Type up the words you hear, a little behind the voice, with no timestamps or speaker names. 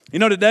You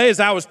know, today as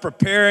I was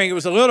preparing, it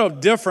was a little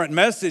different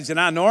message than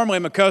I normally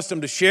am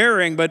accustomed to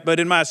sharing,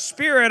 but in my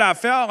spirit, I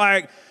felt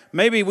like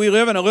maybe we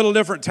live in a little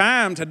different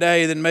time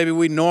today than maybe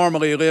we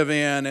normally live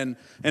in.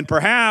 And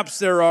perhaps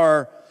there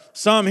are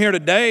some here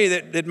today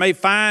that may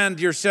find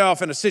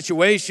yourself in a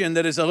situation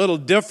that is a little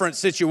different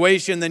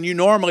situation than you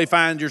normally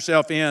find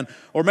yourself in.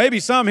 Or maybe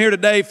some here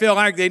today feel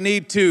like they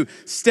need to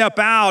step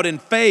out in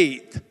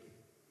faith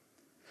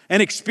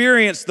and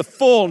experience the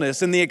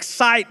fullness and the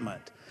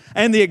excitement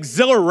and the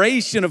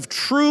exhilaration of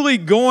truly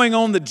going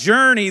on the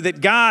journey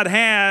that God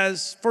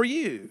has for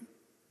you.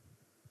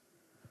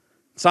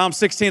 Psalm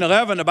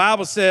 16:11, the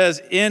Bible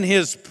says, in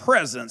His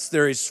presence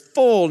there is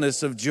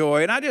fullness of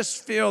joy. And I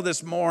just feel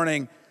this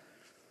morning,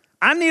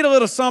 I need a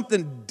little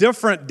something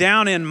different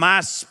down in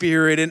my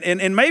spirit.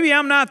 And maybe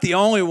I'm not the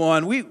only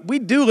one. We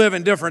do live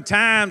in different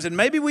times, and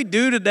maybe we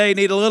do today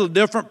need a little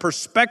different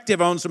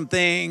perspective on some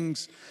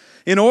things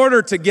in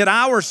order to get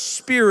our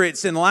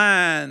spirits in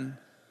line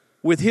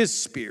with His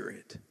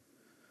Spirit.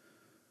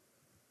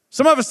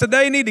 Some of us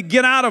today need to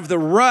get out of the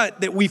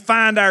rut that we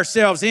find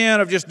ourselves in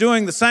of just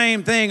doing the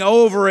same thing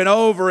over and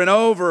over and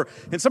over.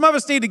 And some of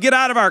us need to get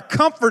out of our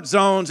comfort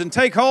zones and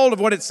take hold of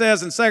what it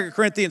says in 2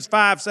 Corinthians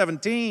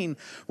 5:17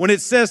 when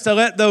it says to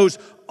let those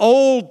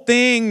old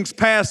things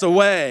pass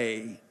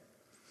away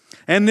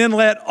and then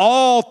let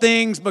all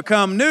things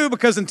become new,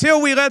 because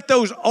until we let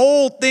those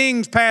old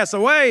things pass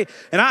away,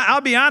 and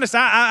I'll be honest,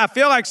 I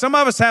feel like some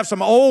of us have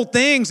some old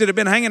things that have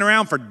been hanging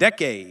around for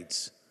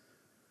decades.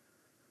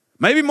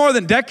 Maybe more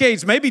than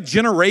decades, maybe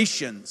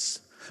generations.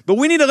 But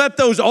we need to let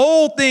those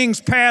old things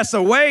pass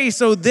away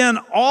so then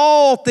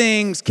all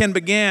things can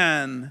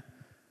begin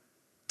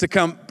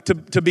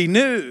to be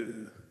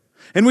new.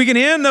 And we can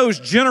end those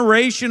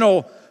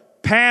generational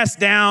pass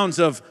downs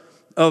of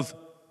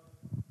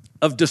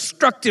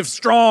destructive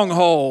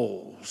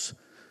strongholds.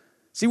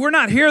 See, we're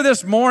not here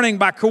this morning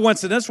by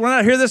coincidence. We're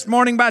not here this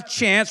morning by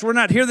chance. We're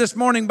not here this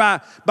morning by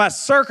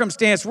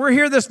circumstance. We're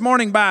here this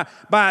morning by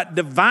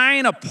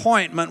divine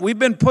appointment. We've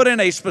been put in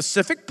a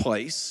specific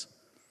place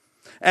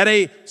at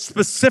a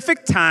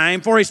specific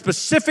time for a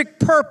specific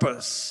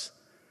purpose.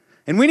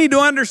 And we need to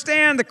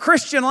understand the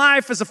Christian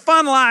life is a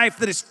fun life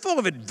that is full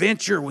of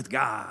adventure with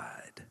God.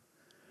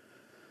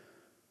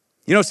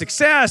 You know,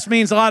 success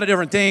means a lot of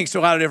different things to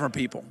a lot of different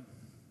people.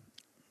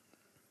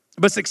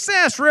 But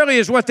success really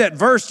is what that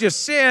verse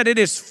just said. It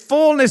is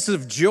fullness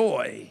of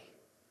joy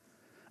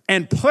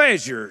and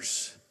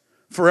pleasures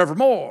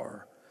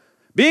forevermore.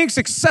 Being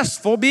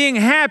successful, being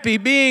happy,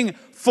 being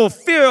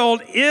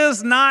fulfilled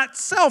is not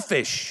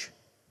selfish.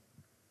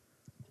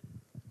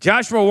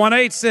 Joshua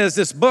 1:8 says,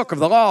 this book of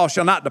the law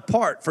shall not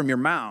depart from your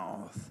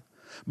mouth,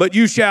 but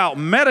you shall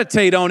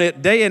meditate on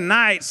it day and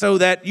night so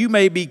that you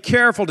may be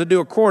careful to do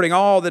according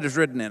all that is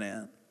written in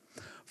it.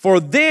 For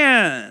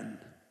then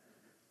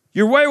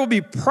your way will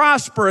be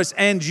prosperous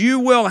and you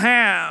will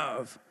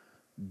have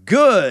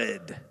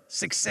good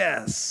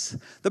success.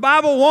 The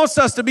Bible wants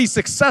us to be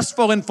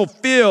successful and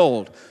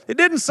fulfilled. It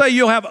didn't say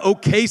you'll have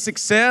okay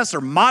success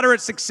or moderate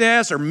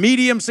success or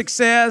medium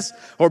success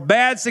or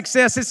bad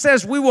success. It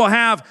says we will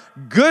have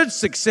good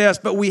success,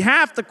 but we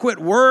have to quit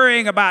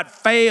worrying about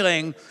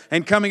failing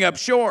and coming up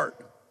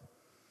short.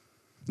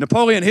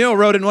 Napoleon Hill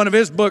wrote in one of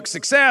his books,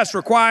 success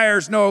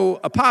requires no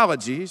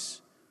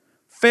apologies.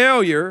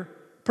 Failure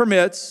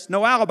permits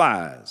no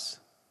alibis.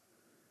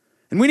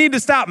 And we need to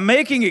stop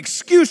making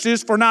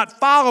excuses for not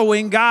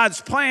following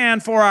God's plan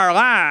for our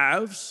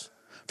lives,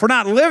 for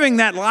not living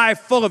that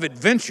life full of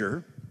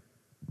adventure,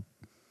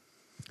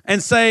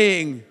 and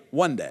saying,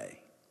 one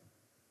day,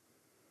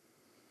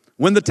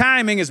 when the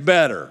timing is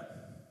better,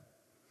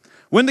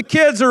 when the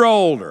kids are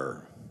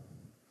older,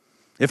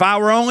 if I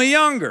were only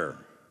younger,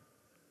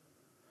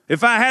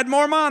 if I had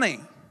more money,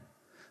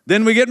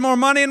 then we get more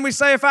money and we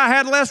say, if I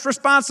had less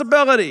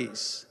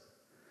responsibilities.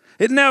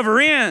 It never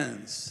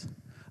ends.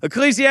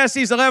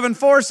 Ecclesiastes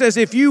 11:4 says,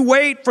 if you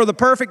wait for the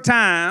perfect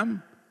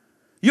time,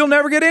 you'll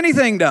never get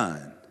anything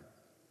done.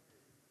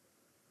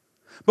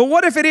 But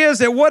what if it is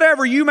that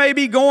whatever you may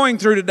be going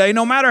through today,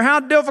 no matter how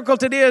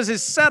difficult it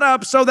is set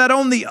up so that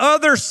on the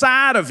other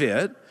side of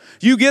it,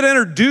 you get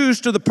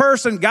introduced to the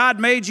person God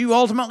made you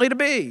ultimately to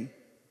be.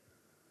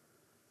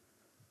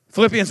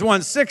 Philippians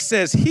 1:6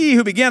 says, he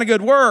who began a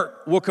good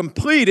work will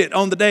complete it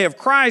on the day of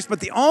Christ.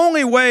 But the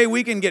only way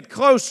we can get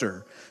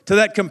closer to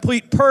that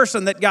complete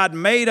person that God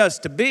made us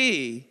to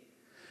be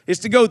is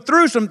to go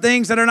through some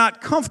things that are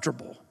not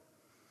comfortable,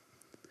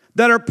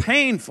 that are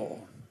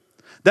painful,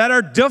 that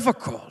are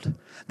difficult,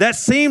 that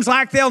seems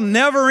like they'll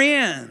never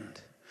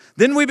end.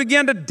 Then we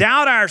begin to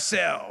doubt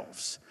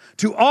ourselves,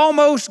 to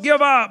almost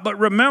give up. But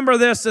remember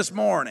this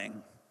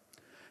morning.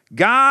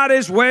 God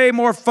is way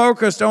more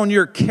focused on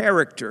your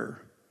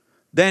character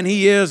than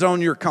He is on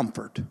your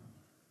comfort.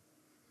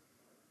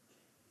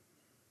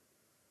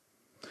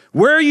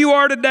 Where you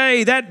are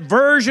today, that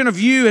version of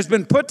you has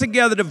been put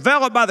together,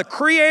 developed by the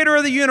Creator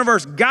of the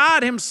universe,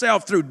 God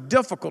Himself, through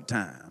difficult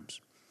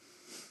times.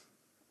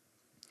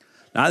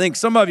 Now, I think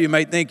some of you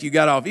may think you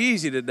got off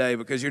easy today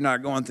because you're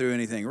not going through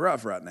anything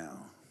rough right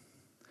now.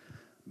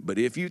 But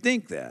if you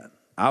think that,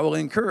 I will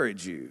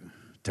encourage you,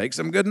 take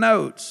some good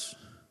notes,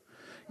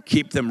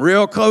 keep them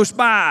real close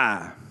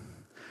by,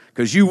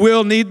 because you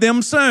will need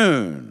them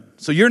soon.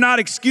 So you're not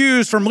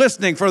excused from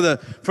listening for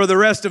the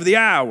rest of the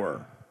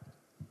hour.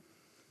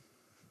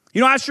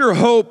 You know, I sure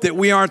hope that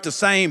we aren't the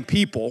same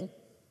people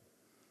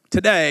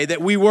today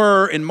that we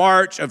were in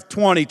March of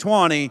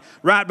 2020,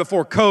 right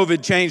before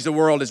COVID changed the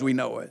world as we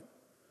know it.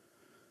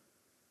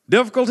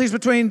 Difficulties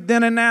between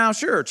then and now,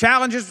 sure.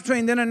 Challenges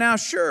between then and now,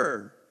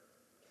 sure.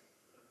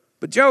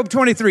 But Job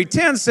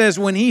 23:10 says,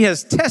 when he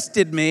has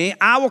tested me,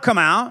 I will come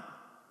out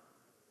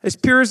as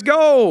pure as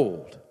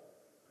gold.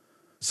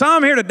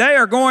 Some here today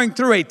are going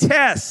through a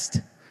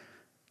test.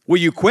 Will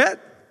you quit?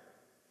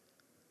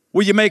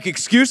 Will you make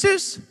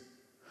excuses?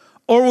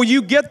 Or will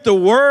you get the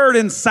word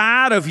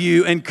inside of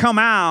you and come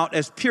out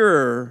as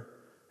pure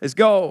as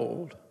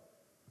gold?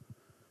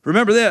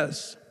 Remember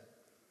this,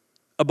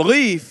 a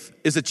belief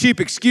is a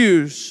cheap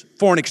excuse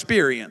for an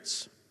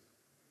experience.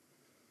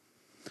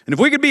 And if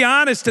we could be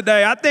honest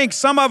today, I think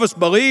some of us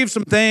believe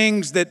some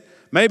things that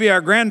maybe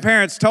our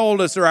grandparents told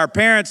us or our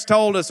parents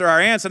told us or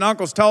our aunts and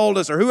uncles told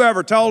us or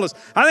whoever told us.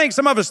 I think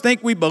some of us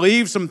think we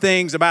believe some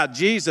things about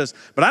Jesus,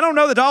 but I don't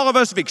know that all of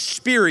us have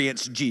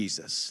experienced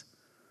Jesus.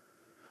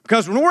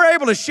 Because when we're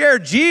able to share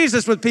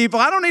Jesus with people,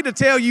 I don't need to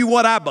tell you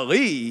what I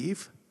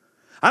believe.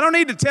 I don't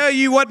need to tell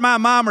you what my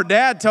mom or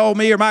dad told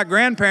me or my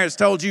grandparents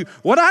told you.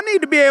 What I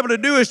need to be able to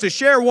do is to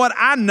share what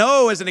I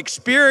know as an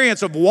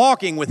experience of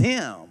walking with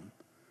Him.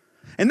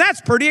 And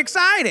that's pretty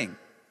exciting.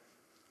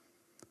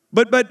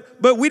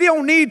 But we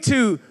don't need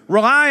to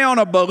rely on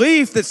a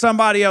belief that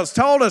somebody else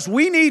told us.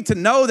 We need to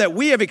know that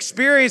we have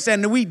experienced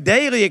and we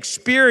daily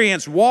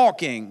experience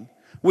walking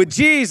with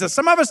Jesus.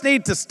 Some of us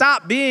need to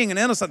stop being an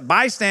innocent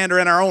bystander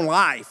in our own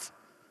life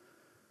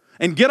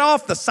and get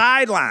off the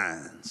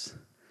sidelines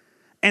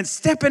and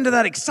step into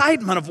that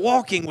excitement of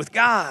walking with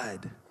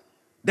God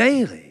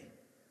daily.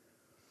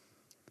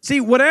 See,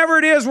 whatever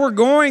it is we're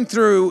going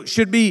through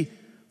should be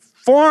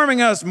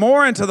forming us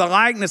more into the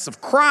likeness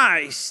of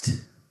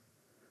Christ.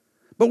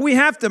 But we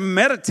have to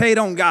meditate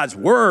on God's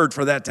word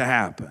for that to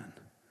happen.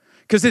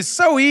 Because it's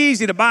so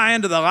easy to buy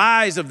into the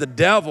lies of the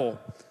devil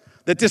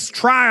that this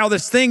trial,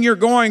 this thing you're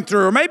going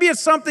through, or maybe it's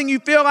something you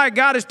feel like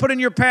God has put in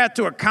your path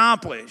to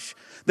accomplish,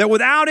 that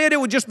without it, it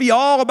would just be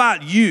all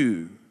about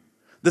you.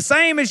 The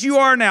same as you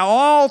are now,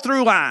 all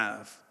through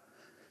life.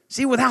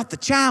 See, without the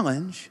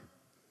challenge,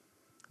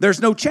 there's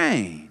no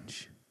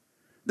change.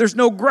 There's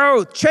no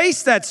growth.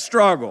 Chase that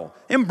struggle.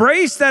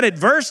 Embrace that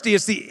adversity.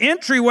 It's the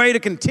entryway to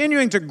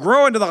continuing to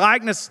grow into the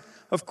likeness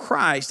of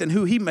Christ and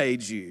who He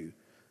made you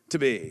to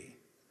be.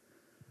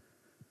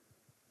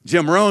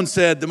 Jim Rohn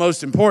said the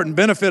most important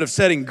benefit of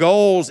setting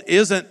goals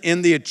isn't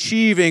in the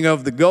achieving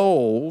of the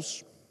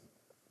goals.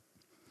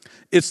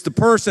 It's the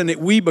person that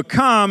we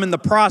become in the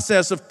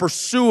process of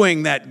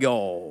pursuing that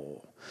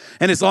goal.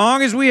 And as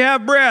long as we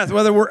have breath,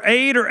 whether we're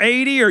 8 or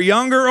 80 or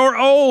younger or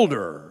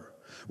older,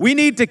 we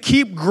need to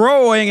keep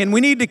growing and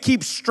we need to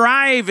keep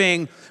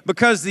striving,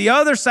 because the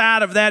other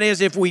side of that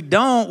is if we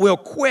don't, we'll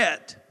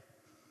quit.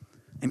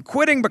 And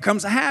quitting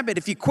becomes a habit.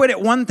 If you quit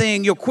at one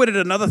thing, you'll quit at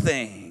another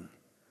thing.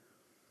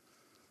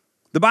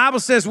 The Bible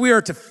says we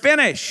are to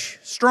finish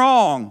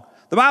strong.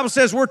 The Bible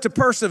says we're to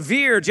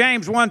persevere.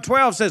 James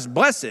 1:12 says,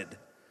 blessed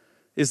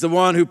is the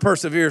one who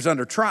perseveres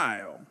under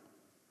trial.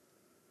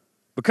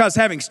 Because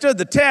having stood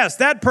the test,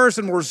 that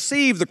person will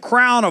receive the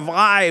crown of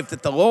life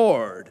that the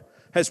Lord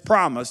has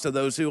promised to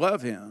those who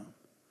love Him.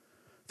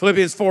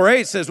 Philippians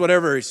 4:8 says,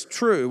 whatever is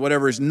true,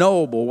 whatever is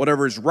noble,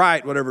 whatever is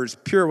right, whatever is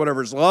pure,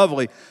 whatever is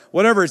lovely,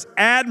 whatever is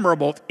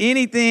admirable, if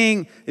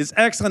anything is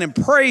excellent and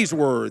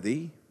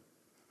praiseworthy,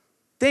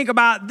 think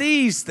about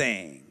these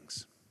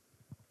things.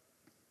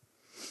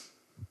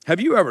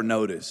 Have you ever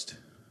noticed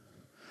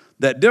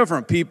that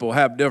different people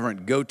have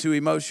different go-to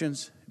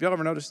emotions? Have y'all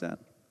ever noticed that?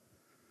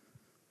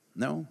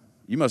 No?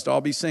 You must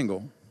all be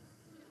single.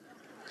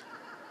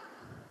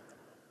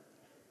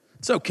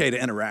 It's okay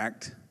to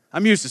interact.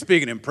 I'm used to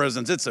speaking in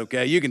prisons. It's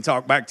okay. You can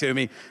talk back to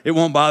me. It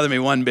won't bother me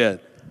one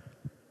bit.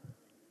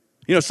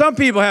 You know, some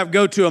people have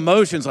go-to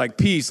emotions like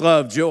peace,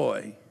 love,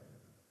 joy.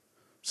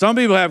 Some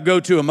people have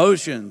go-to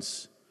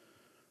emotions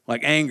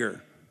like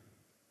anger,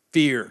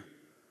 fear,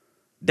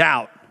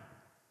 doubt,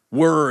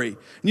 worry.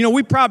 You know,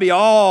 we probably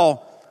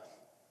all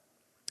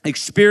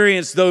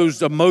experience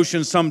those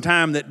emotions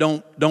sometime that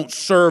don't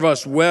serve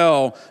us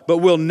well, but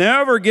we'll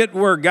never get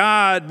where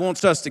God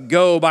wants us to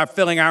go by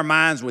filling our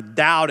minds with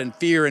doubt and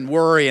fear and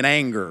worry and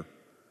anger.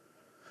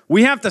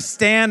 We have to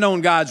stand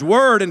on God's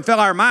word and fill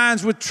our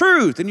minds with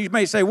truth. And you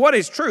may say, what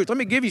is truth? Let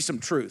me give you some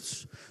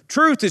truths.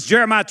 Truth is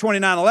Jeremiah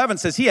 29:11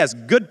 says He has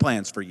good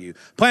plans for you,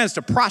 plans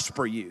to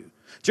prosper you.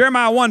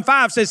 Jeremiah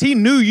 1:5 says He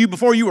knew you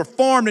before you were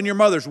formed in your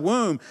mother's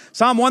womb.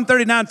 Psalm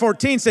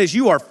 139:14 says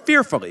you are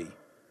fearfully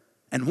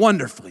and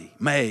wonderfully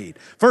made.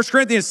 1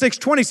 Corinthians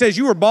 6:20 says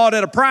you were bought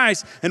at a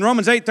price. And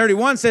Romans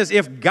 8:31 says,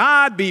 if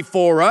God be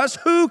for us,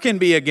 who can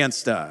be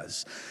against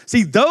us?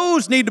 See,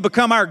 those need to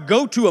become our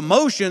go-to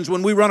emotions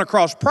when we run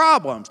across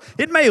problems.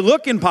 It may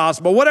look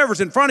impossible,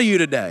 whatever's in front of you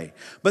today.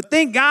 But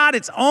thank God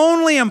it's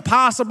only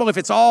impossible if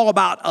it's all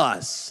about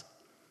us.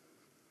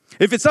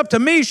 If it's up to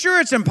me, sure,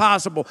 it's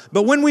impossible.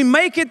 But when we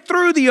make it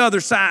through the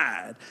other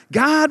side,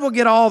 God will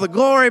get all the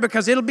glory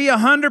because it'll be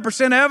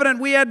 100%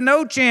 evident we had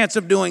no chance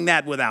of doing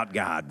that without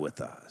God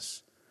with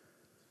us.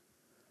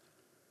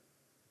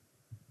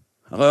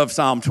 I love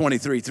Psalm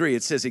 23:3.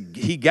 It says,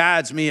 he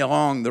guides me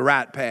along the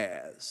right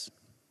paths.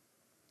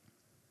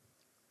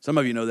 Some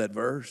of you know that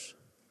verse.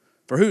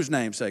 For whose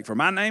name's sake? For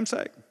my name's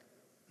sake?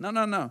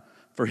 No.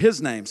 For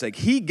his name's sake.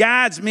 He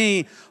guides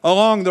me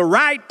along the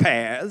right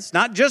paths,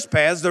 not just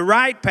paths, the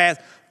right path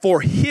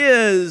for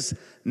his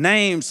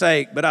name's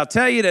sake. But I'll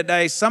tell you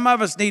today, some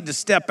of us need to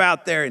step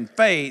out there in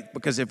faith,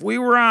 because if we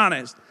were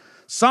honest,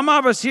 some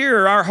of us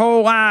here, our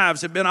whole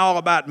lives have been all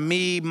about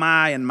me,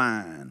 my, and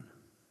mine.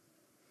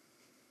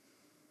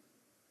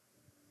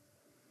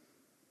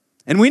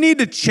 And we need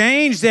to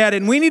change that,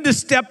 and we need to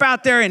step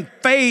out there in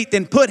faith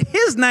and put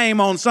his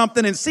name on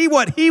something and see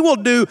what he will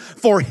do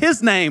for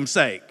his name's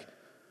sake.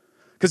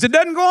 Because it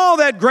doesn't go all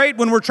that great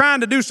when we're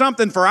trying to do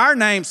something for our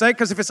name's sake,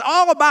 because if it's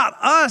all about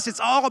us, it's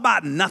all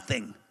about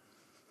nothing.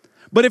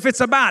 But if it's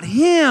about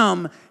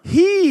him,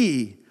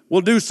 he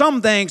will do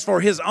some things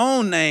for his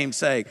own name's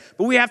sake.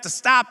 But we have to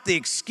stop the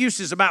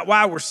excuses about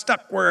why we're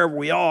stuck wherever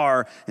we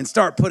are and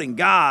start putting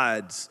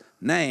God's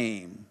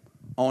name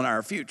on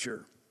our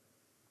future.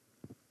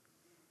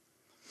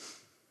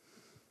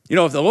 You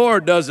know, if the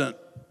Lord doesn't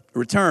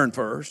return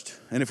first,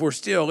 and if we're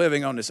still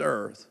living on this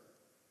earth,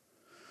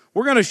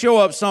 we're going to show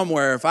up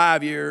somewhere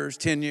 5 years,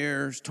 10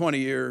 years, 20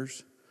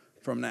 years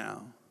from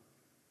now.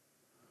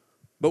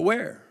 But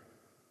where?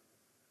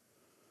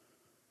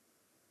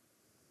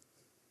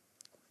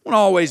 Won't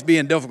always be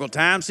in difficult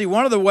times. See,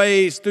 one of the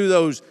ways through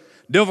those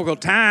difficult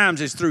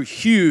times is through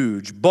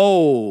huge,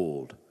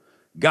 bold,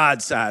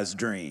 God-sized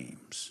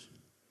dreams.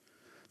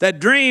 That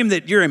dream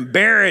that you're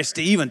embarrassed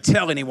to even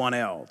tell anyone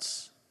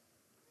else.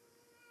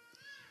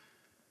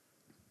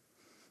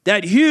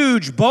 That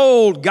huge,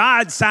 bold,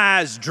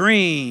 God-sized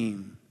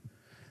dream.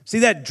 See,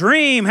 that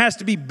dream has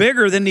to be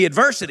bigger than the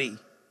adversity.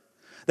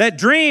 That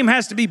dream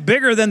has to be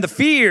bigger than the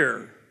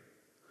fear.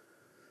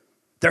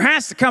 There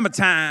has to come a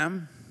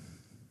time.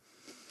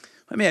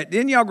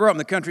 Didn't y'all grow up in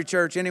the country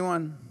church?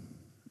 Anyone?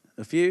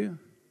 A few?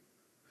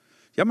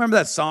 Y'all remember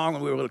that song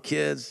when we were little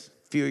kids?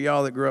 A few of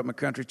y'all that grew up in a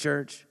country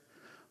church?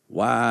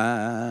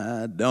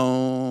 Why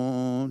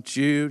don't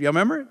you? Y'all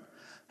remember it?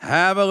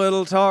 Have a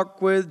little talk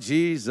with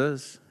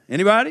Jesus.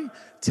 Anybody?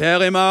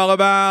 Tell him all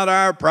about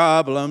our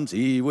problems.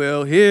 He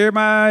will hear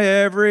my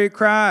every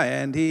cry,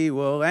 and he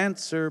will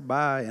answer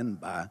by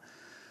and by.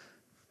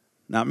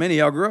 Not many of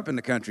y'all grew up in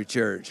the country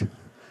church. When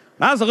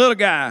I was a little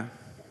guy,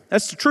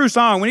 that's the true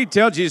song. We need to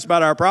tell Jesus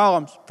about our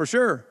problems, for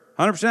sure,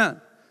 100%.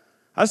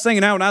 I was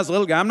singing that when I was a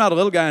little guy. I'm not a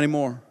little guy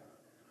anymore.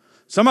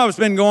 Some of us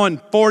have been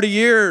going 40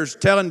 years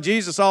telling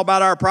Jesus all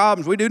about our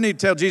problems. We do need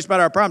to tell Jesus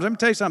about our problems. Let me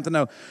tell you something,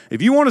 though.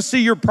 If you want to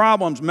see your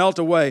problems melt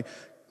away,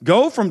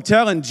 go from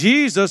telling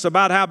Jesus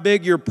about how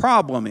big your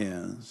problem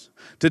is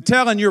to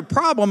telling your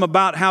problem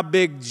about how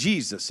big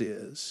Jesus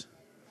is.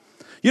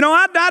 You know,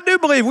 I do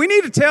believe we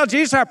need to tell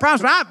Jesus our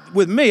problems,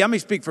 but let me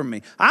speak for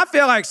me. I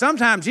feel like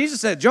sometimes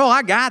Jesus said, Joel,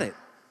 I got it.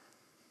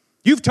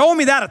 You've told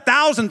me that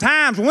 1,000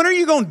 times. When are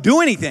you going to do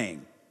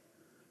anything?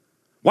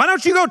 Why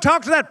don't you go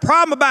talk to that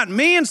problem about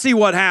me and see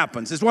what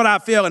happens, is what I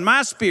feel in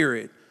my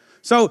spirit.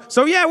 So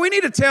yeah, we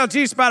need to tell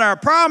Jesus about our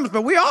problems,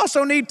 but we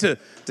also need to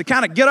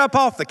kind of get up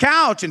off the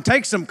couch and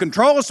take some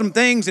control of some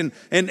things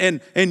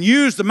and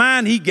use the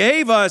mind he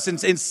gave us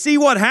and see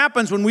what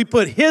happens when we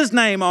put his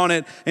name on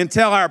it and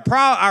tell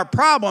our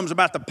problems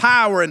about the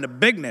power and the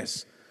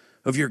bigness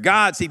of your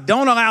God. See,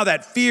 don't allow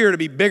that fear to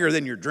be bigger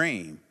than your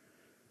dream.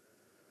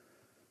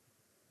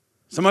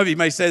 Some of you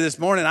may say this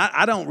morning,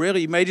 I don't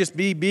really, you may just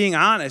be being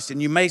honest, and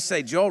you may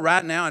say, Joel,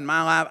 right now in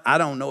my life, I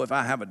don't know if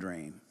I have a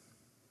dream.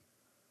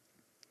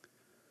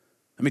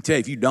 Let me tell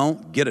you, if you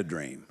don't, get a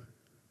dream.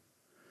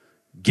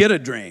 Get a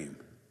dream.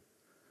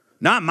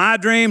 Not my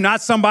dream,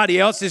 not somebody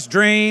else's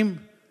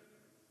dream.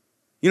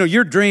 You know,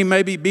 your dream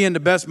may be being the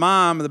best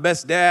mom, the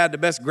best dad, the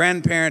best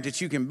grandparent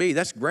that you can be.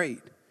 That's great.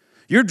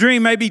 Your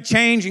dream may be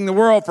changing the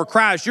world for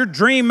Christ. Your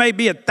dream may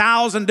be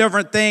 1,000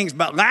 different things,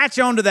 but latch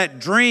onto that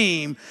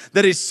dream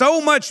that is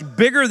so much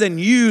bigger than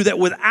you that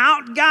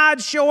without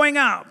God showing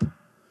up,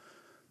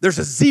 there's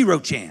a 0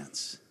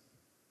 chance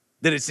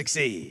that it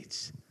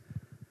succeeds.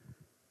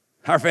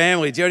 Our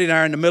family, Jody and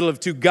I, are in the middle of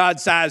 2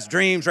 God-sized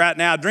dreams right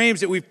now,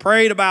 dreams that we've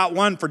prayed about,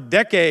 one for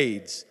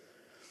decades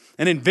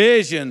and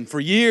envisioned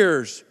for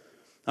years.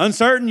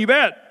 Uncertain, you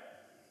bet.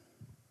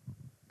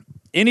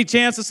 Any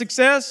chance of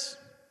success?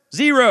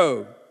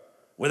 0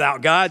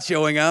 without God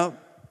showing up.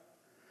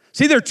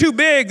 See, they're too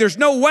big. There's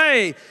no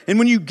way. And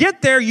when you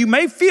get there, you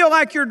may feel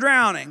like you're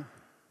drowning.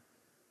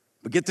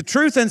 But get the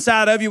truth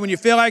inside of you when you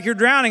feel like you're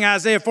drowning.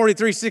 Isaiah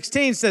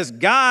 43:16 says,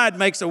 God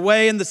makes a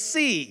way in the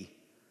sea,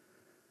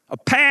 a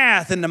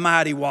path in the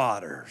mighty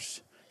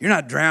waters. You're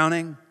not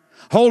drowning.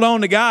 Hold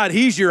on to God.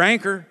 He's your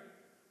anchor.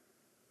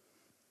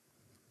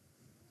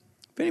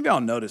 If any of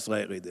y'all noticed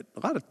lately that a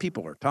lot of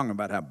people are talking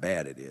about how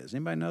bad it is.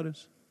 Anybody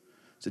notice?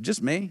 Is it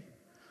just me?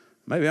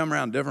 Maybe I'm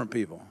around different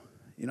people.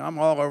 You know, I'm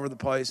all over the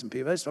place, and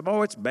people say,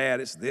 oh, it's bad,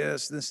 it's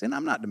this. And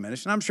I'm not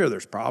diminishing. I'm sure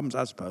there's problems,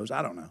 I suppose.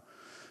 I don't know.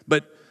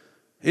 But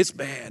it's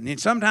bad. And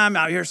sometimes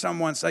I'll hear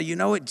someone say, you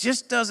know, it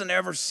just doesn't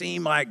ever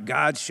seem like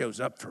God shows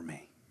up for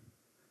me.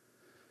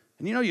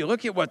 And, you know, you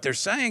look at what they're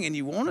saying, and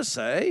you want to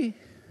say,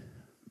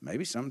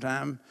 maybe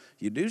sometime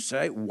you do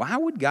say, why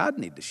would God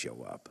need to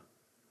show up?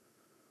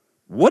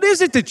 What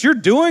is it that you're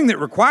doing that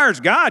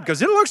requires God?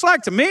 Because it looks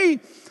like to me,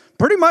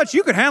 pretty much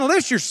you could handle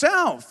this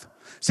yourself.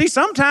 See,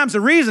 sometimes the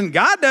reason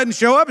God doesn't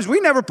show up is we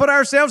never put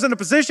ourselves in a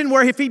position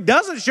where if he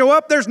doesn't show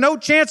up, there's no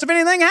chance of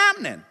anything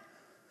happening.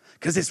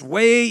 Because it's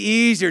way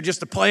easier just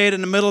to play it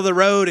in the middle of the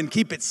road and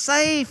keep it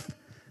safe.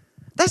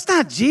 That's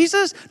not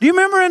Jesus. Do you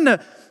remember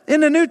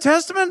in the New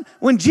Testament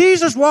when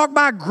Jesus walked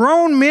by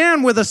grown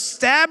men with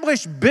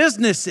established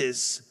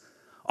businesses?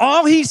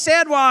 All he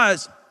said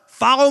was,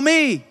 follow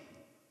me.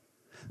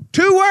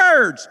 2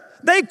 words.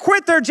 They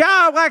quit their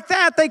job like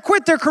that. They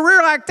quit their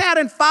career like that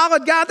and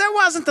followed God. That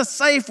wasn't the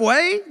safe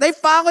way. They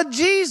followed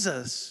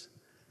Jesus.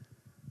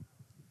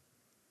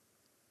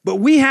 But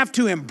we have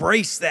to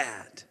embrace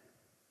that.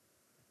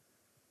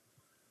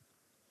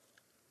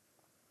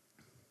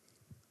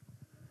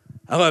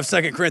 I love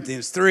 2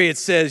 Corinthians 3. It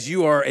says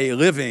you are a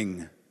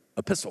living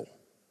epistle.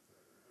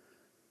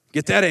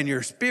 Get that in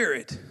your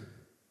spirit.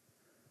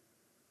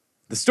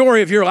 The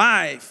story of your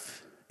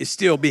life is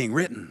still being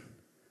written.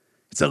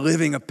 It's a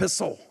living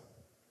epistle.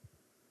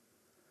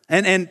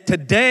 And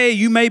today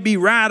you may be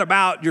right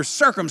about your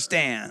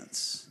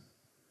circumstance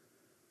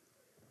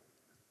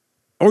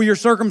or your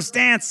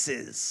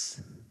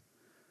circumstances.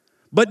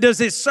 But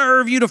does it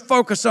serve you to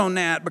focus on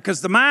that?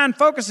 Because the mind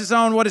focuses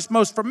on what it's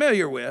most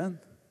familiar with.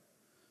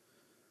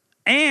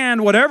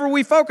 And whatever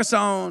we focus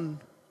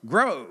on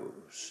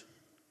grows.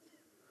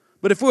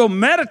 But if we'll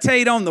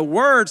meditate on the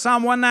word,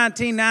 Psalm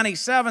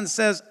 119:97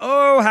 says,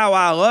 oh, how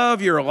I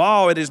love your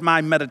law. It is my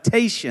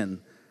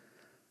meditation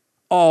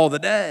all the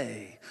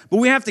day. But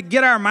we have to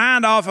get our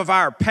mind off of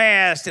our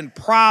past and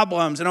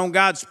problems and on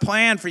God's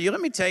plan for you.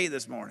 Let me tell you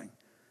this morning,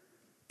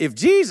 if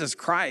Jesus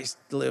Christ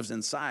lives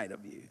inside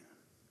of you,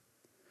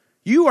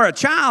 you are a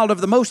child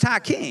of the Most High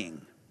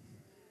King.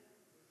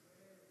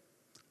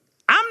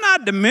 I'm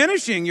not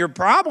diminishing your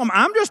problem.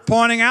 I'm just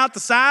pointing out the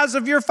size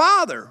of your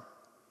Father.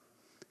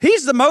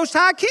 He's the Most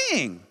High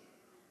King.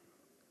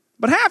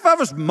 But half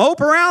of us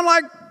mope around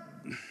like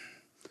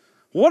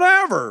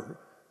whatever.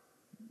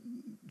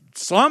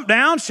 Slump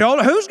down,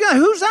 shoulder. Who's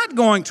that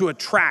going to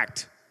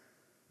attract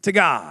to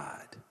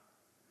God?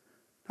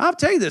 I'll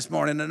tell you this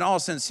morning in all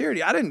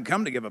sincerity, I didn't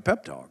come to give a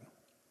pep talk.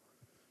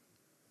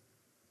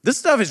 This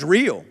stuff is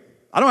real.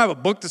 I don't have a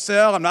book to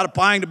sell. I'm not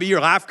applying to be your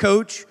life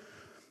coach.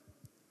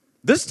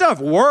 This stuff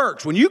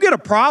works. When you get a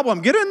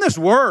problem, get in this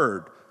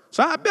word.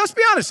 So let's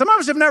be honest, some of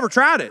us have never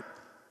tried it.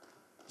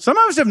 Some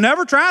of us have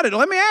never tried it.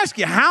 Let me ask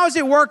you, how has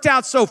it worked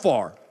out so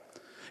far?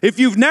 If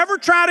you've never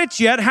tried it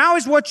yet, how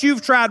is what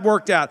you've tried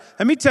worked out?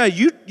 Let me tell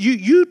you,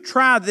 you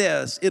try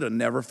this, it'll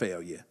never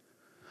fail you.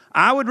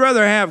 I would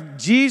rather have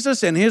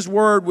Jesus and his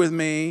word with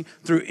me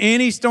through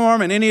any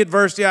storm and any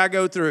adversity I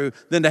go through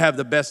than to have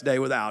the best day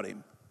without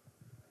him.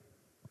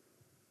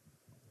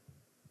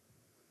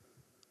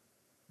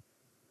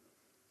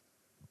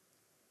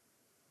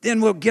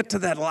 Then we'll get to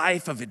that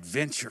life of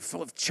adventure,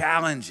 full of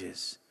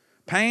challenges.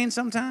 Pain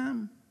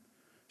sometime?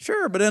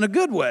 Sure, but in a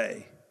good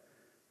way.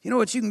 You know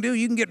what you can do?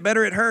 You can get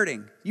better at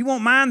hurting. You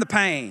won't mind the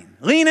pain.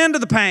 Lean into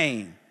the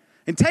pain.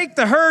 And take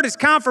the hurt as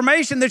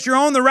confirmation that you're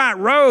on the right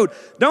road.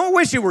 Don't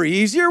wish it were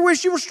easier.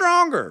 Wish you were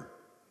stronger.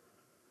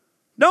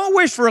 Don't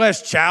wish for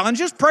less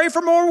challenges. Pray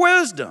for more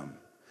wisdom.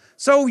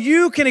 So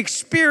you can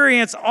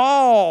experience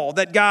all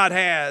that God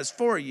has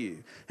for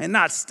you and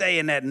not stay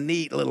in that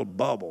neat little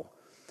bubble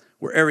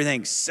where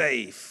everything's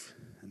safe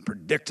and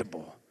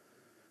predictable,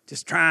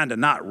 just trying to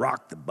not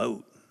rock the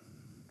boat.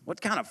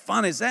 What kind of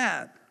fun is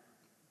that?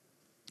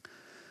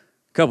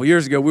 A couple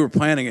years ago, we were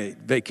planning a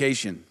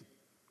vacation.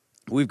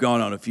 We've gone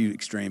on a few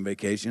extreme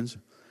vacations.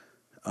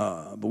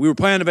 But we were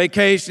planning a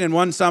vacation,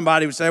 and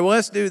somebody would say, well,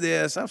 let's do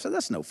this. I said,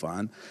 that's no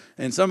fun.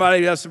 And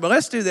somebody else said, well,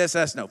 let's do this.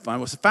 That's no fun.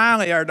 Well, so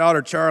finally, our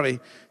daughter,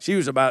 Charlie, she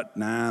was about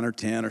 9 or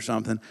 10 or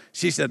something.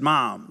 She said,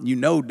 Mom, you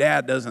know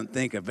Dad doesn't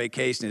think a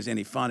vacation is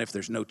any fun if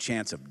there's no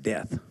chance of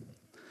death.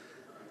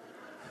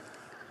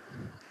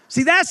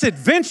 See, that's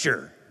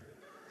adventure.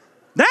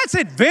 That's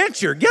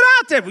adventure. Get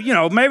out there. You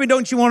know, maybe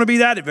don't you want to be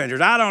that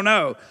adventurous? I don't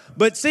know.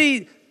 But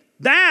see,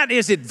 that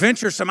is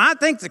adventuresome. I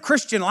think the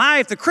Christian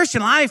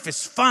life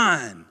is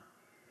fun.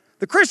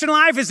 The Christian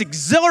life is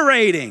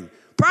exhilarating.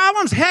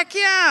 Problems, heck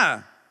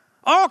yeah.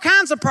 All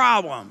kinds of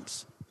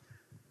problems.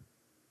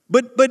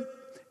 But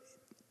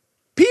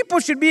people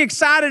should be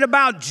excited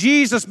about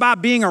Jesus by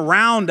being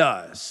around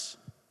us.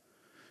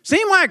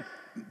 Seem like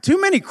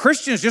too many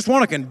Christians just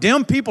want to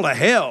condemn people to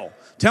hell,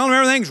 tell them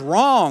everything's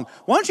wrong.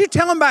 Why don't you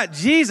tell them about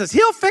Jesus?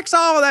 He'll fix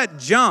all of that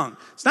junk.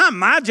 It's not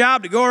my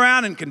job to go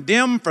around and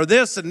condemn for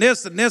this and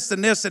this and this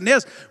and this and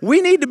this.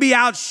 We need to be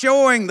out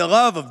showing the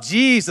love of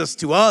Jesus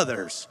to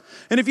others.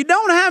 And if you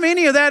don't have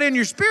any of that in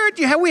your spirit,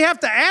 we have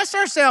to ask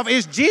ourselves,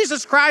 is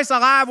Jesus Christ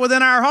alive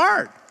within our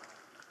heart?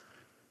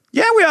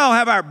 Yeah, we all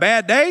have our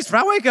bad days,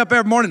 but I wake up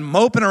every morning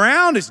moping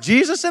around. Is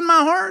Jesus in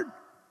my heart?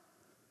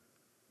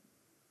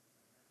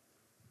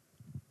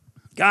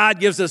 God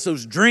gives us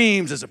those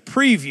dreams as a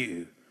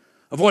preview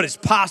of what is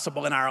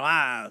possible in our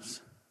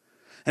lives.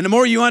 And the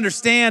more you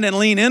understand and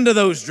lean into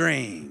those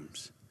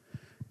dreams,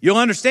 you'll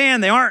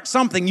understand they aren't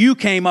something you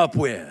came up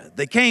with.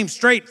 They came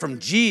straight from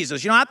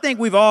Jesus. I think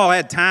we've all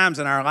had times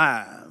in our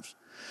lives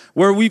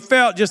where we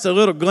felt just a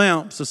little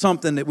glimpse of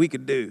something that we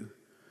could do,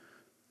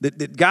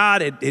 that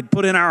God had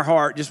put in our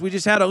heart. We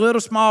just had a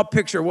little small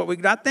picture of what we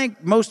could do. I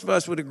think most of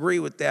us would agree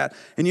with that.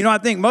 And I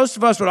think most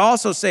of us would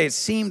also say it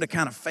seemed to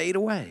kind of fade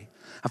away.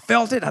 I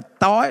felt it, I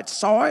thought it,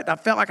 saw it. I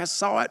felt like I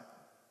saw it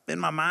in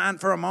my mind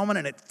for a moment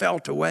and it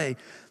felt away.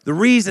 The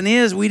reason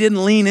is we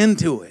didn't lean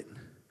into it.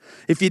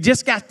 If you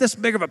just got this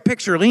big of a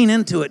picture, lean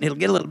into it and it'll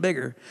get a little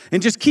bigger.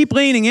 And just keep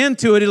leaning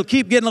into it. It'll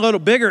keep getting a little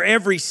bigger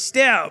every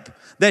step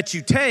that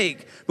you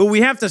take. But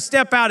we have to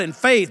step out in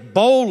faith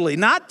boldly,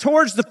 not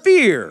towards the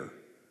fear,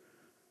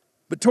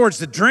 but towards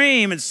the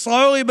dream. And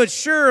slowly but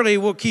surely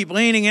we'll keep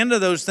leaning into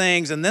those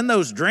things. And then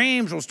those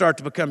dreams will start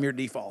to become your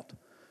default.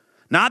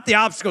 Not the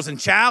obstacles and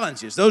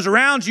challenges. Those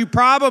around you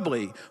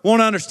probably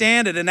won't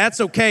understand it, and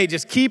that's okay.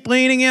 Just keep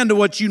leaning into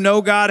what you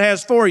know God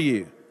has for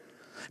you.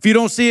 If you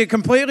don't see it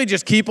completely,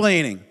 just keep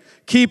leaning.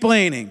 Keep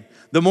leaning.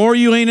 The more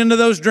you lean into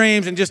those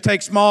dreams and just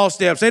take small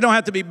steps, they don't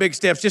have to be big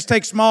steps. Just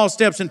take small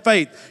steps in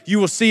faith. You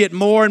will see it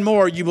more and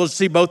more. You will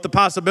see both the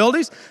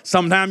possibilities.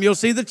 Sometimes you'll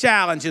see the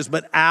challenges,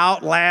 but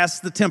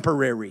outlast the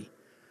temporary.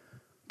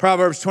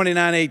 Proverbs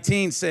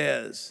 29:18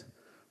 says,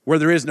 where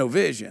there is no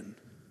vision,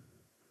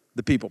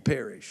 the people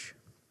perish.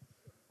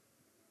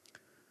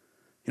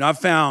 I've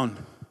found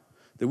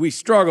that we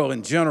struggle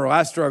in general.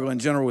 I struggle in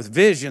general with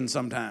vision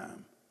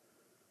sometimes,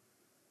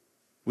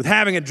 with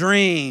having a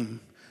dream.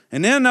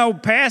 And then,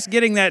 past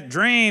getting that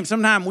dream,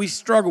 sometimes we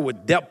struggle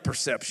with depth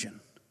perception.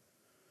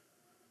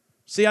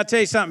 See, I'll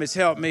tell you something that's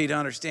helped me to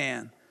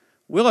understand.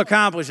 We'll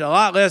accomplish a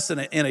lot less in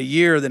a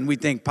year than we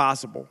think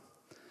possible.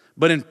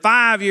 But in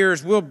 5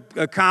 years, we'll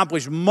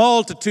accomplish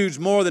multitudes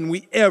more than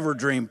we ever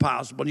dreamed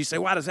possible. And you say,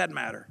 why does that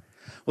matter?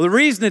 Well, the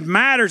reason it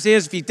matters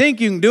is if you think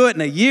you can do it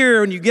in a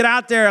year and you get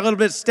out there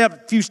a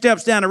few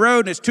steps down the road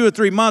and it's 2 or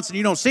 3 months and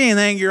you don't see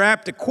anything, you're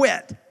apt to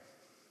quit.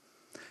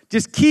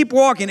 Just keep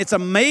walking. It's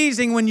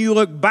amazing when you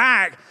look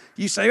back,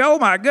 you say, oh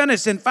my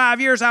goodness, in 5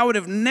 years I would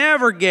have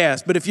never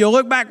guessed. But if you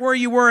look back where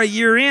you were a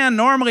year in,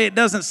 normally it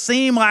doesn't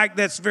seem like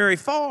that's very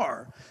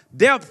far.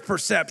 Depth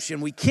perception.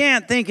 We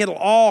can't think it'll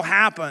all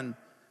happen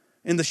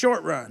in the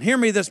short run. Hear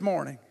me this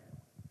morning.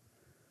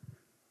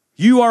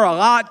 You are a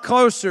lot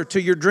closer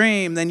to your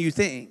dream than you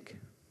think.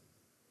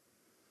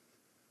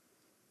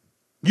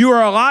 You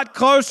are a lot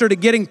closer to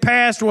getting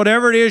past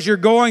whatever it is you're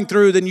going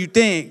through than you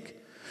think.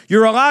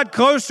 You're a lot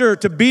closer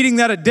to beating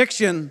that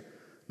addiction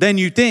than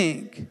you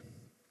think.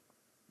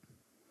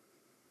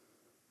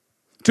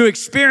 To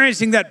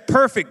experiencing that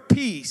perfect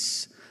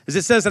peace. As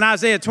it says in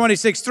Isaiah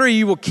 26:3,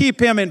 you will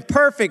keep him in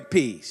perfect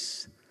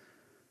peace,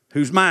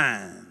 whose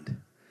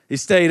mind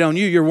is stayed on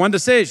you. Your one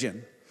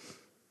decision,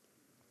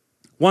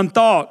 one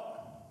thought,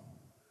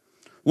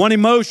 one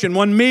emotion,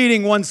 one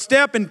meeting, one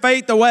step in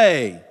faith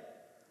away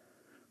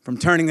from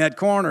turning that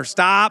corner.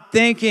 Stop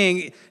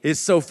thinking it's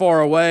so far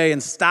away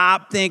and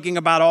stop thinking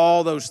about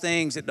all those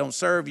things that don't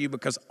serve you,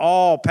 because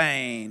all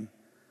pain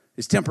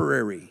is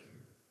temporary.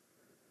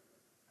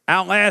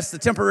 Outlast the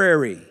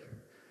temporary.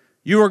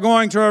 You are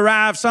going to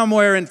arrive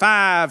somewhere in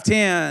 5,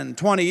 10,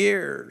 20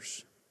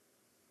 years.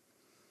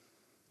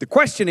 The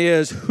question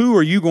is, who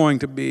are you going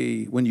to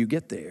be when you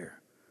get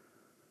there?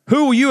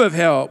 Who will you have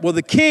helped? Will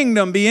the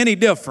kingdom be any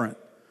different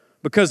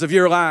because of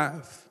your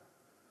life?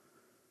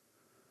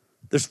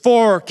 There's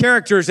 4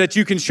 characters that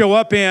you can show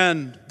up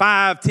in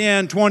 5,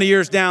 10, 20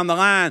 years down the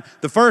line.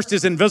 The first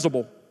is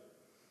invisible.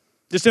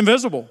 Just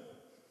invisible.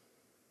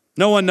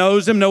 No one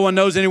knows them. No one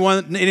knows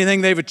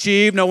anything they've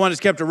achieved. No one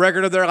has kept a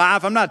record of their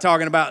life. I'm not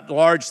talking about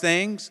large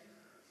things.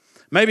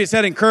 Maybe it's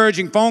that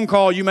encouraging phone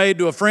call you made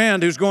to a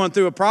friend who's going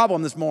through a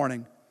problem this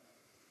morning.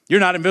 You're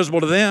not invisible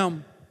to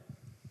them.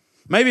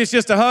 Maybe it's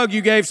just a hug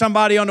you gave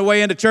somebody on the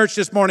way into church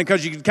this morning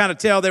because you could kind of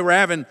tell they were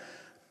having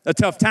a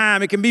tough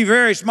time. It can be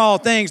very small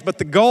things, but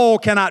the goal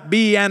cannot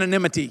be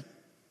anonymity.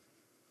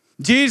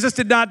 Jesus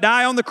did not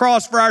die on the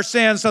cross for our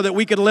sins so that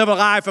we could live a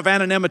life of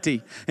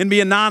anonymity and be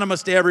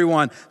anonymous to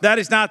everyone. That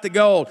is not the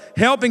goal.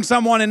 Helping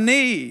someone in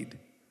need.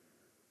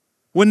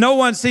 When no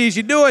one sees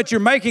you do it, you're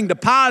making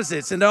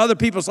deposits into other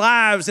people's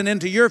lives and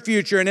into your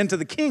future and into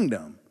the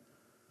kingdom.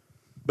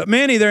 But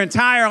many, their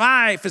entire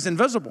life is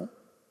invisible.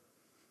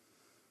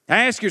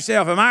 Ask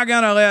yourself, am I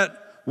going to let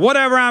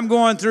whatever I'm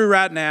going through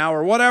right now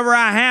or whatever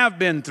I have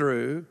been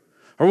through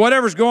or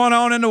whatever's going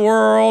on in the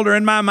world or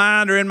in my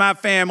mind or in my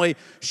family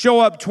show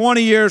up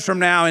 20 years from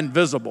now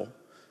invisible,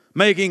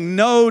 making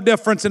no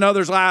difference in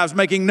others' lives,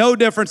 making no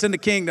difference in the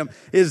kingdom.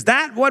 Is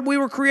that what we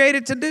were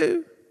created to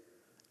do?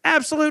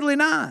 Absolutely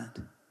not.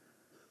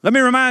 Let me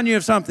remind you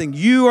of something.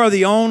 You are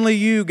the only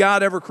you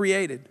God ever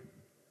created.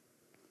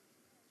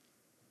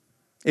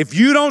 If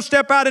you don't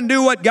step out and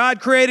do what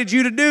God created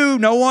you to do,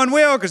 no one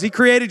will, because He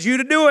created you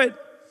to do it.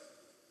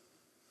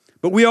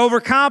 But we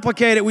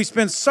overcomplicate it. We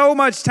spend so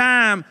much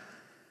time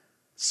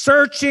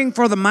searching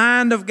for the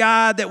mind of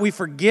God that we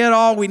forget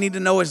all we need to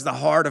know is the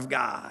heart of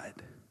God.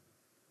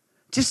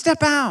 Just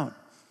step out.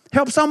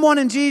 Help someone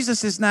in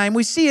Jesus' name.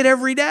 We see it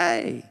every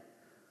day.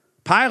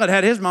 Pilate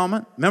had his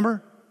moment,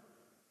 remember?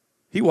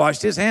 He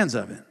washed his hands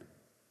of it.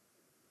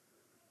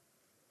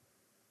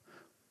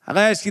 I'll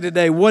ask you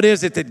today, what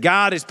is it that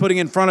God is putting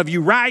in front of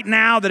you right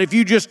now that if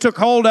you just took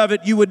hold of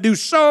it, you would do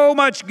so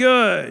much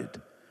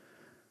good?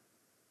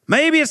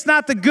 Maybe it's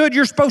not the good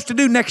you're supposed to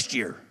do next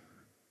year.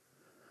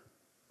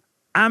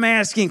 I'm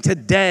asking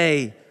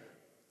today,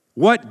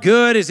 what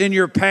good is in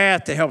your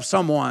path to help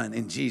someone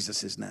in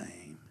Jesus'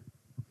 name?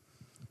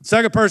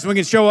 Second person we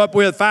can show up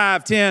with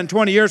 5, 10,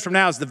 20 years from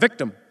now is the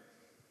victim.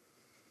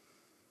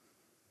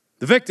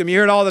 The victim, you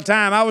hear it all the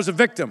time. I was a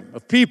victim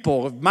of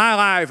people, of my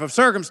life, of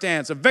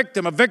circumstance, a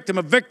victim, a victim,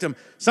 a victim.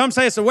 Some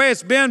say it's the way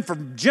it's been for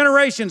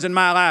generations in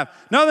my life.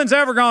 Nothing's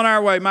ever gone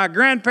our way. My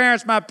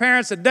grandparents, my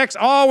parents, the deck's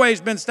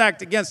always been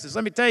stacked against us.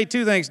 Let me tell you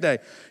two things today.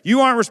 You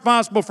aren't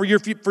responsible for your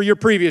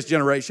previous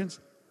generations.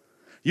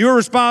 You're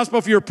responsible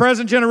for your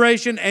present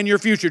generation and your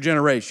future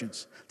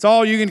generations. It's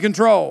all you can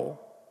control.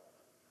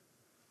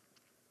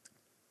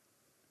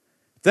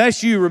 If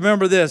that's you,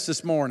 remember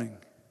this morning.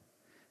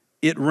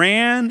 It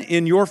ran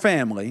in your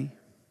family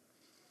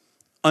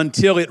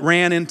until it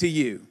ran into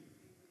you.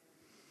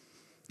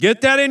 Get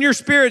that in your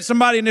spirit,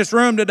 somebody in this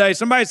room today.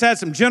 Somebody's had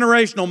some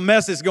generational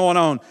messes going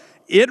on.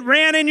 It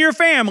ran in your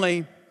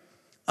family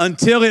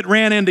until it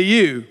ran into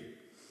you.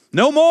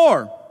 No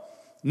more.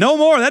 No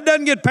more. That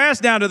doesn't get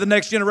passed down to the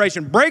next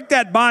generation. Break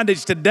that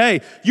bondage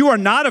today. You are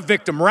not a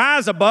victim.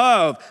 Rise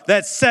above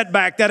that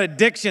setback, that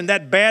addiction,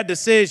 that bad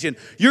decision.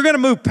 You're going to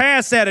move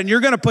past that and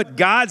you're going to put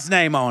God's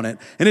name on it.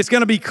 And it's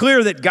going to be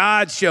clear that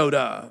God showed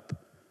up.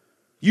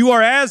 You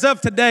are, as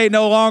of today,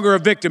 no longer a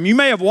victim. You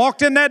may have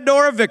walked in that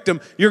door a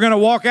victim. You're going to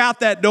walk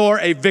out that door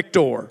a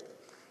victor.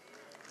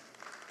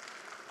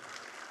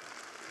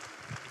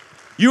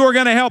 You are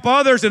going to help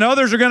others and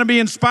others are going to be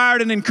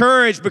inspired and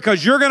encouraged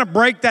because you're going to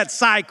break that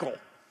cycle.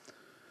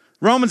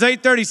 Romans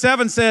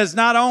 8:37 says,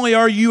 not only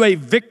are you a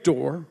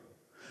victor,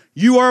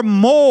 you are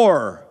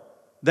more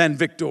than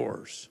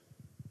victors.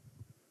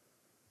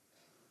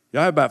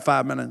 Y'all have about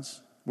 5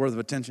 minutes worth of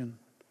attention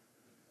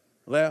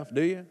left,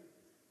 do you?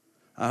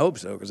 I hope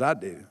so, because I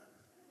do.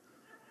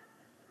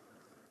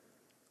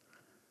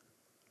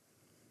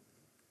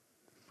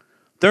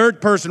 Third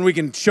person we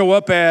can show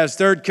up as,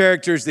 third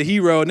character is the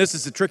hero, and this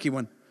is the tricky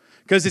one,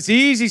 because it's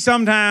easy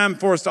sometimes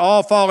for us to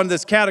all fall into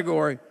this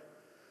category.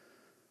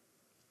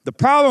 The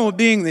problem with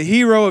being the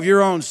hero of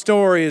your own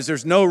story is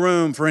there's no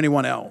room for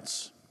anyone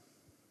else.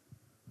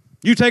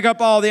 You take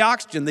up all the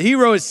oxygen. The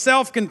hero is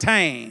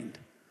self-contained.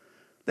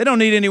 They don't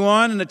need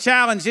anyone, and the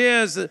challenge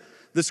is,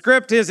 the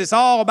script is, it's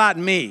all about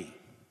me.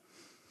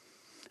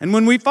 And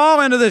when we fall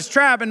into this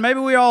trap, and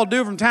maybe we all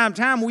do from time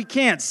to time, we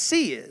can't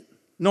see it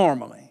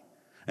normally.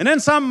 And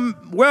then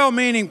some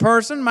well-meaning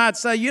person might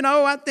say,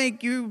 I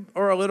think you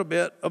are a little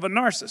bit of a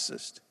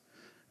narcissist.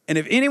 And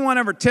if anyone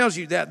ever tells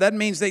you that, that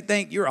means they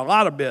think you're a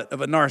lot of bit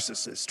of a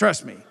narcissist.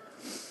 Trust me.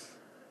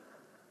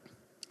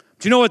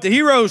 But you know what the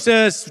hero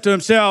says to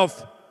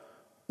himself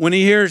when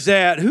he hears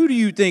that? Who do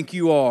you think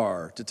you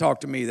are to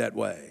talk to me that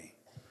way?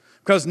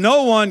 Because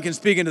no one can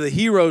speak into the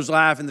hero's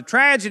life. And the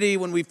tragedy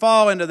when we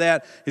fall into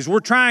that is we're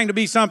trying to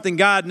be something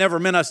God never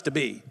meant us to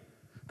be.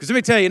 Because let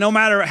me tell you, no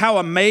matter how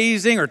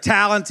amazing or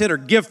talented or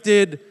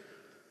gifted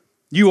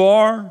you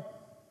are,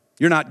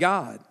 you're not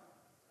God.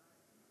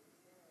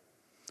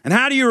 And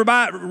how do you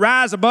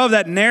rise above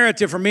that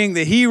narrative from being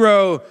the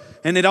hero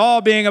and it all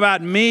being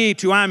about me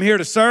to I'm here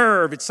to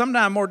serve? It's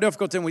sometimes more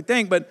difficult than we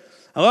think, but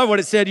I love what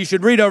it said. You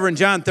should read over in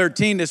John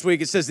 13 this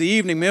week. It says the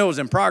evening meal was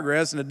in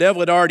progress and the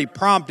devil had already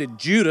prompted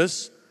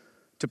Judas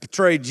to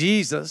betray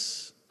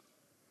Jesus.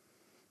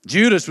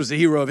 Judas was the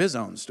hero of his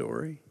own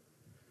story.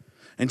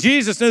 And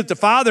Jesus knew that the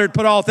Father had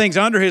put all things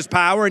under his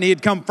power and he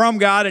had come from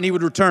God and he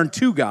would return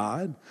to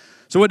God.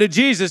 So what did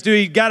Jesus do?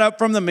 He got up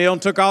from the meal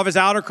and took off his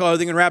outer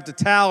clothing and wrapped a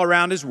towel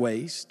around his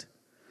waist.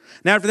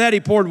 And after that,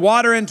 he poured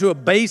water into a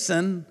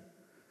basin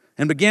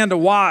and began to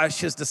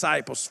wash his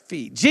disciples'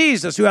 feet.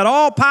 Jesus, who had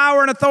all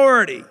power and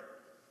authority,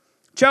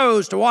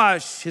 chose to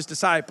wash his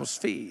disciples'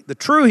 feet. The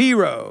true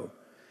hero,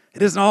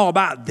 it isn't all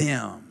about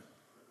them.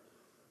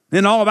 It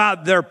isn't all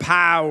about their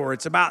power.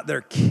 It's about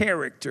their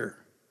character,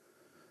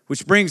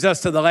 which brings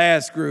us to the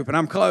last group. And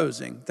I'm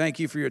closing. Thank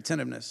you for your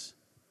attentiveness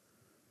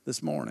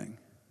this morning.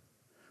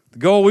 The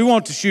goal we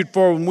want to shoot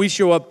for when we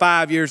show up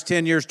 5 years,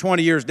 10 years,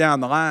 20 years down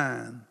the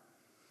line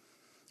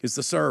is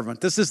the servant.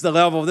 This is the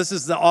level, this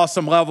is the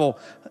awesome level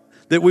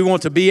that we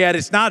want to be at.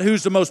 It's not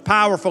who's the most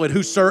powerful,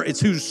 it's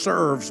who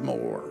serves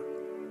more.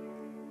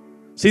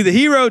 See, the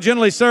hero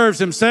generally serves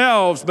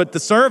himself, but the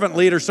servant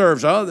leader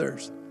serves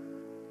others.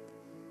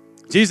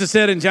 Jesus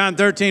said in John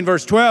 13,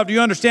 verse 12, do you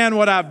understand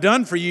what I've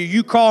done for you?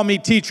 You call me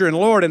teacher and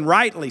Lord, and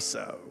rightly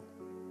so.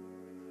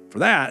 For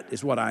that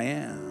is what I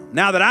am.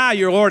 Now that I,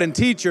 your Lord and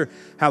teacher,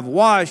 have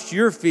washed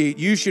your feet,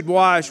 you should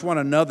wash one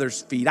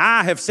another's feet.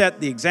 I have set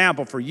the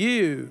example for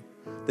you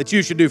that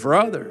you should do for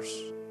others.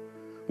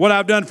 What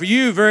I've done for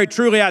you, very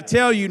truly I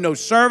tell you, no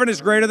servant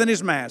is greater than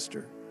his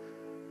master.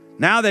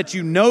 Now that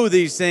you know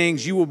these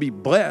things, you will be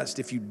blessed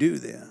if you do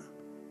them.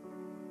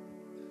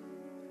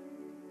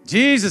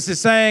 Jesus is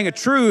saying a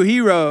true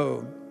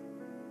hero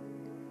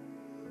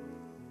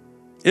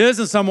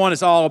isn't someone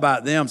that's all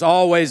about them. It's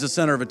always the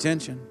center of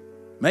attention.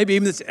 Maybe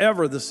even it's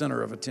ever the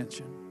center of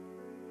attention.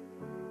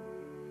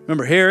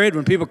 Remember Herod,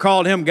 when people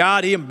called him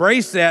God, he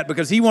embraced that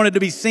because he wanted to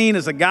be seen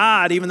as a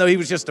God, even though he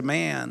was just a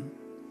man.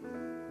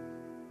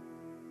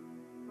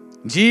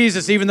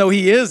 Jesus, even though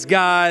he is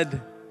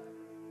God,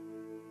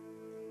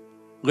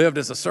 lived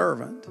as a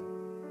servant.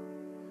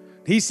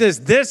 He says,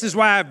 this is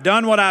why I've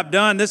done what I've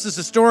done. This is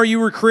the story you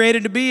were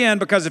created to be in,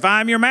 because if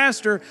I'm your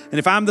master and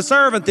if I'm the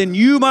servant, then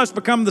you must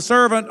become the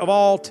servant of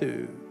all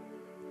too.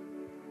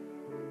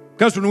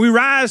 Because when we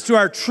rise to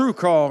our true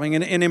calling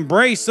and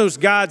embrace those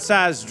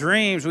God-sized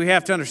dreams, we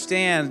have to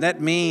understand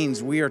that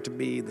means we are to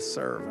be the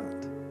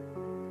servant,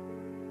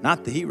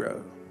 not the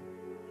hero.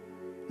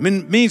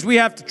 It means we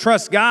have to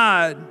trust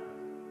God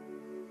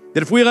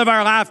that if we live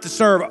our life to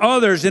serve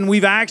others, then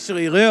we've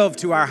actually lived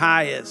to our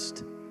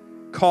highest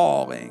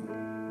calling.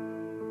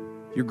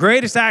 Your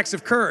greatest acts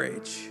of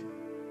courage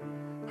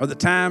are the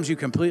times you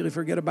completely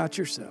forget about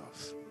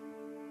yourself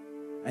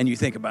and you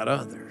think about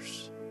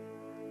others.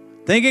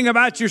 Thinking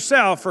about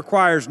yourself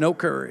requires no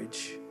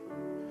courage.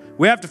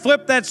 We have to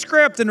flip that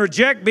script and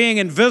reject being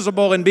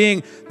invisible and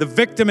being the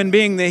victim and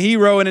being the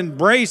hero and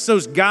embrace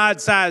those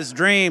God-sized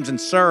dreams and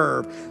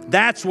serve.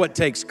 That's what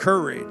takes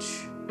courage.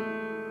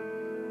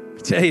 I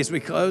tell you, as we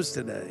close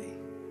today,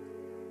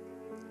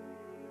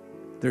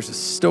 there's a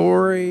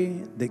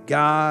story that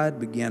God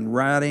began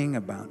writing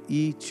about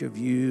each of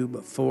you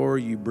before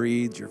you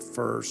breathed your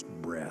first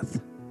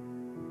breath.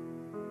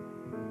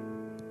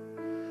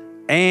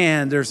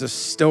 And there's a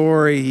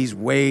story he's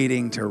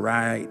waiting to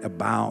write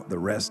about the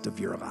rest of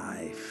your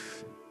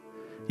life.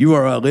 You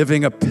are a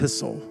living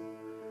epistle.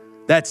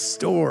 That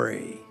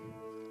story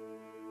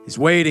is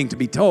waiting to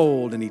be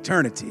told in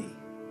eternity.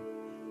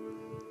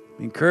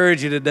 I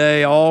encourage you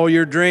today, all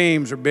your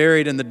dreams are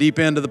buried in the deep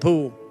end of the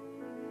pool.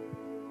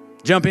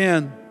 Jump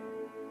in.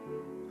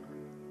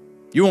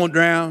 You won't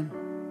drown.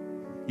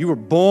 You were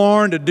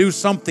born to do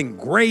something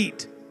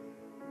great.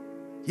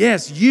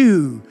 Yes,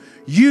 you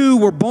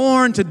were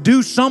born to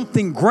do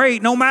something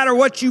great. No matter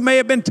what you may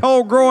have been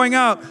told growing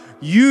up,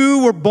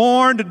 you were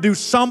born to do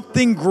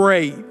something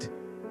great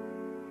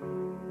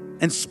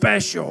and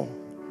special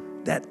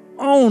that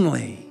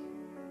only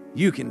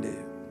you can do.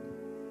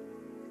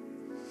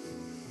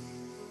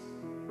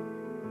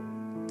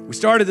 We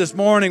started this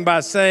morning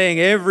by saying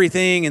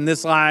everything in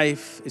this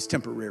life is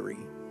temporary.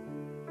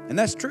 And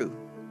that's true.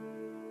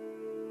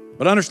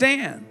 But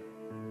understand,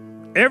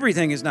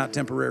 everything is not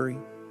temporary.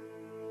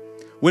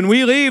 When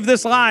we leave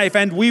this life,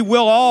 and we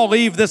will all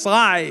leave this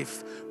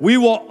life, we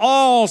will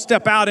all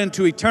step out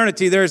into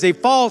eternity. There's a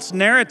false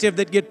narrative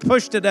that gets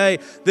pushed today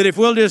that if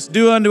we'll just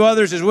do unto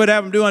others as we'd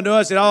have them do unto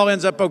us, it all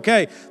ends up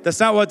okay. That's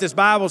not what this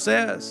Bible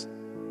says.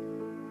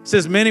 It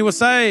says, many will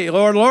say,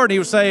 Lord, Lord, and he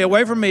will say,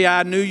 away from me,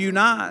 I knew you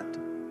not.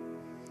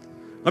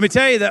 Let me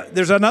tell you that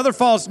there's another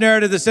false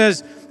narrative that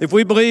says if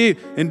we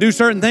believe and do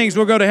certain things,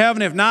 we'll go to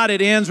heaven. If not,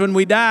 it ends when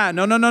we die.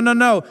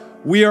 No.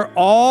 We are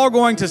all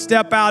going to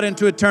step out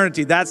into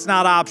eternity. That's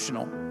not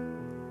optional.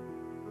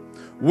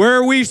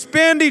 Where we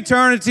spend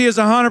eternity is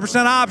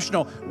 100%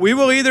 optional. We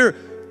will either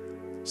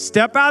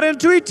step out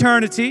into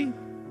eternity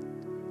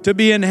to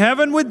be in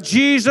heaven with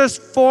Jesus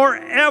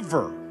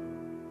forever,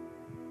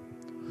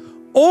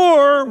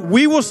 or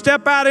we will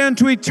step out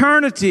into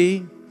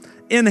eternity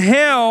in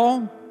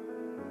hell,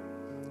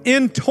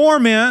 in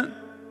torment,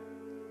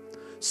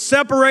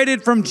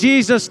 separated from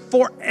Jesus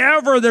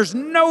forever. There's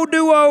no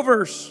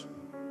do-overs.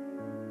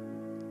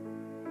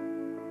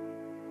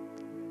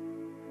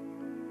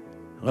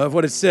 I love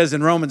what it says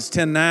in Romans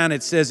 10:9.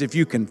 It says, if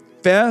you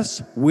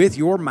confess with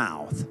your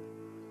mouth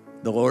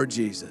the Lord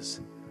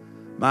Jesus.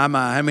 My,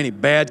 how many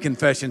bad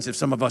confessions have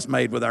some of us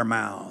made with our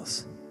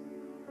mouths?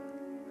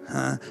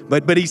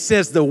 But he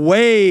says the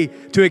way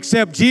to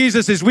accept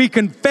Jesus is we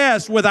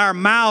confess with our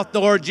mouth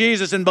the Lord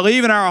Jesus and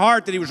believe in our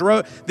heart that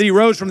he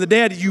rose from the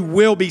dead. You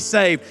will be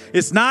saved.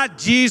 It's not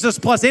Jesus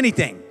plus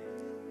anything.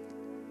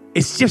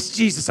 It's just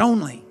Jesus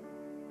only.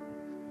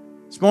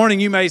 This morning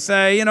you may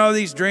say,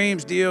 these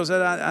dreams deals,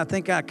 I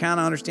think I kind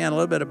of understand a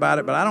little bit about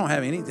it, but I don't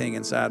have anything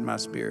inside my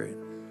spirit.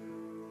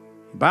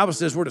 The Bible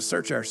says we're to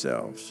search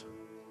ourselves.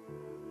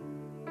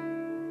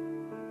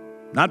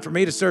 Not for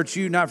me to search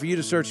you, not for you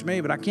to search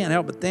me, but I can't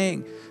help but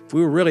think, if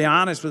we were really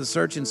honest with the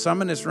searching,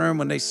 some in this room,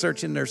 when they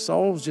search in their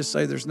souls, just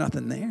say there's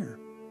nothing there.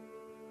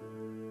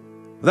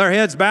 With our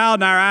heads bowed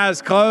and our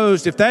eyes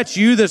closed, if that's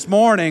you this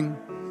morning,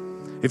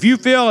 if you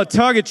feel a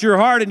tug at your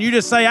heart and you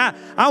just say,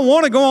 I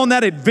want to go on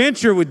that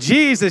adventure with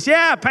Jesus.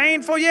 Yeah,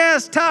 painful,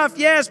 yes, tough,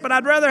 yes, but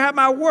I'd rather have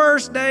my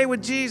worst day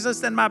with Jesus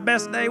than my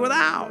best day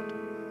without.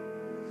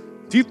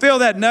 If you feel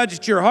that nudge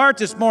at your heart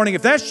this morning,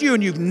 if that's you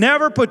and you've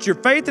never put your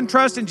faith and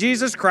trust in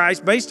Jesus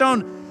Christ based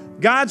on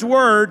God's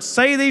word,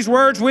 say these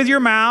words with your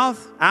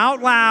mouth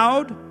out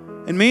loud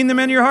and mean them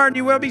in your heart and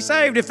you will be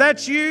saved. If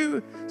that's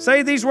you,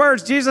 say these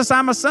words, Jesus,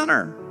 I'm a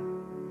sinner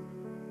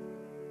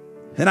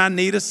and I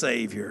need a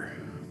Savior.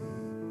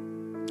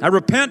 I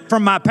repent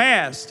from my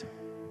past.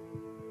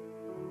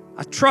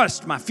 I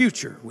trust my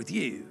future with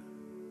you.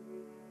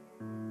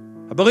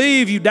 I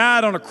believe you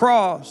died on a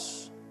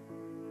cross.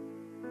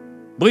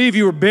 I believe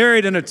you were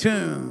buried in a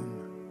tomb.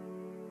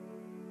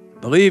 I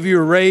believe you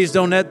were raised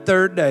on that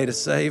third day to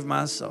save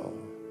my soul.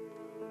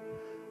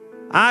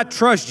 I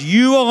trust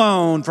you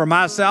alone for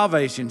my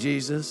salvation,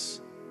 Jesus.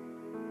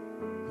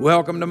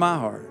 Welcome to my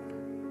heart.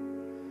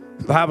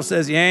 The Bible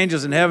says the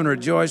angels in heaven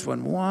rejoice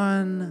when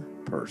one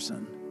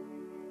person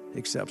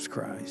accepts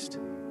Christ.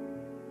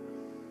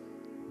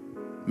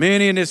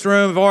 Many in this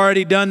room have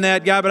already done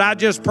that, God, but I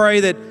just pray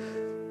that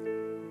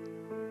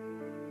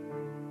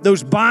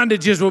those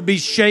bondages will be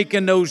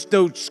shaken, those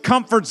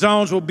comfort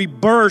zones will be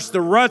burst,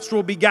 the ruts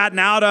will be gotten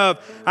out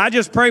of. I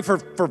just pray for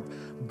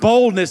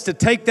boldness to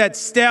take that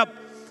step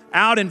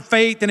out in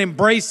faith and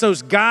embrace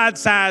those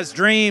God-sized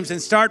dreams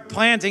and start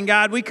planting.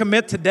 God, we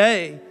commit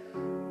today.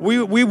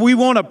 We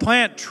want to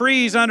plant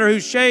trees under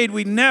whose shade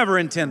we never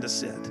intend to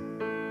sit.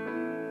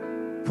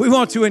 We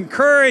want to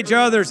encourage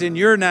others in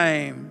your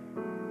name.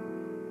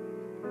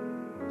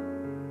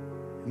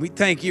 And we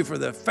thank you for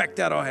the effect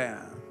that'll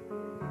have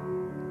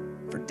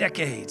for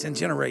decades and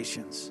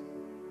generations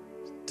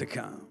to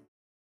come.